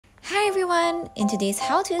everyone! In today's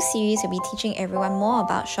how-to series, we'll be teaching everyone more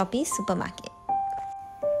about Shopee Supermarket.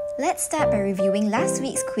 Let's start by reviewing last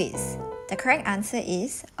week's quiz. The correct answer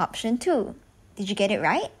is option 2. Did you get it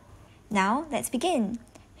right? Now, let's begin.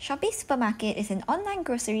 Shopee Supermarket is an online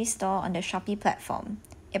grocery store on the Shopee platform.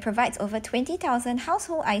 It provides over 20,000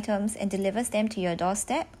 household items and delivers them to your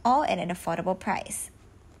doorstep, all at an affordable price.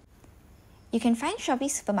 You can find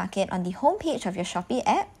Shopee Supermarket on the homepage of your Shopee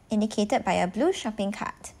app, indicated by a blue shopping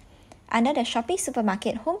cart. Under the Shopee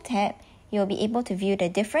Supermarket Home tab, you'll be able to view the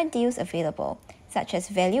different deals available, such as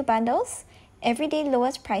value bundles, everyday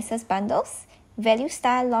lowest prices bundles, value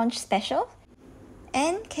star launch special,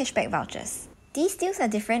 and cashback vouchers. These deals are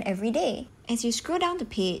different every day. As you scroll down the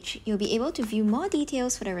page, you'll be able to view more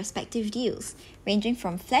details for the respective deals, ranging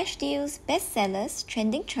from flash deals, best sellers,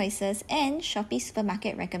 trending choices, and Shopee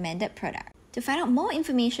Supermarket recommended products. To find out more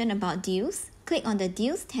information about deals, click on the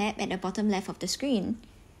Deals tab at the bottom left of the screen.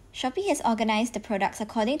 Shopee has organized the products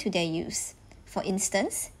according to their use. For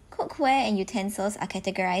instance, cookware and utensils are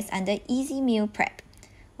categorized under Easy Meal Prep,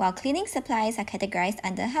 while cleaning supplies are categorized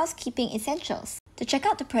under Housekeeping Essentials. To check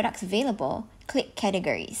out the products available, click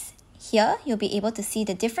Categories. Here, you'll be able to see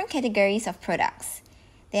the different categories of products.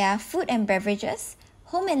 There are food and beverages,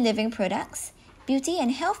 home and living products, beauty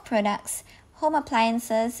and health products, home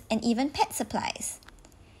appliances, and even pet supplies.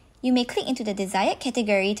 You may click into the desired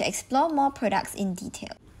category to explore more products in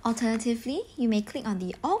detail. Alternatively, you may click on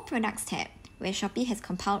the All Products tab, where Shopee has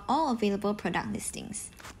compiled all available product listings.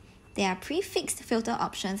 There are prefixed filter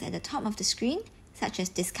options at the top of the screen, such as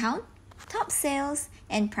discount, top sales,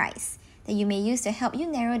 and price, that you may use to help you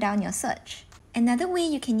narrow down your search. Another way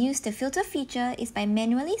you can use the filter feature is by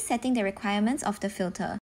manually setting the requirements of the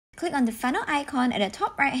filter. Click on the funnel icon at the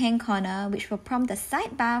top right-hand corner, which will prompt the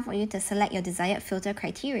sidebar for you to select your desired filter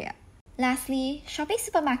criteria. Lastly, Shopee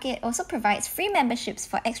Supermarket also provides free memberships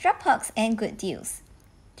for extra perks and good deals.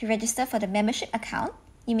 To register for the membership account,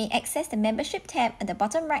 you may access the membership tab at the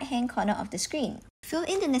bottom right-hand corner of the screen. Fill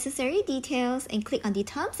in the necessary details and click on the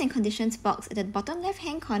Terms and Conditions box at the bottom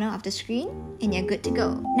left-hand corner of the screen, and you're good to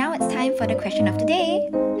go. Now it's time for the question of the day.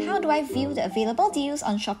 How do I view the available deals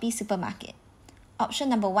on Shopee Supermarket? Option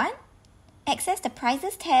number 1. Access the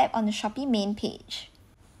Prices tab on the Shopee main page.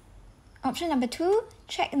 Option number 2.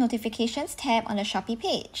 Check Notifications tab on the Shopee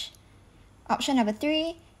page. Option number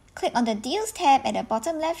 3. Click on the Deals tab at the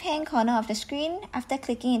bottom left-hand corner of the screen after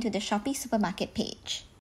clicking into the Shopee Supermarket page.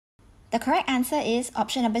 The correct answer is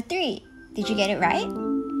option number 3. Did you get it right?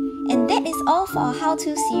 And that is all for our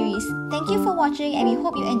how-to series. Thank you for watching, and we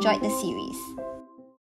hope you enjoyed the series.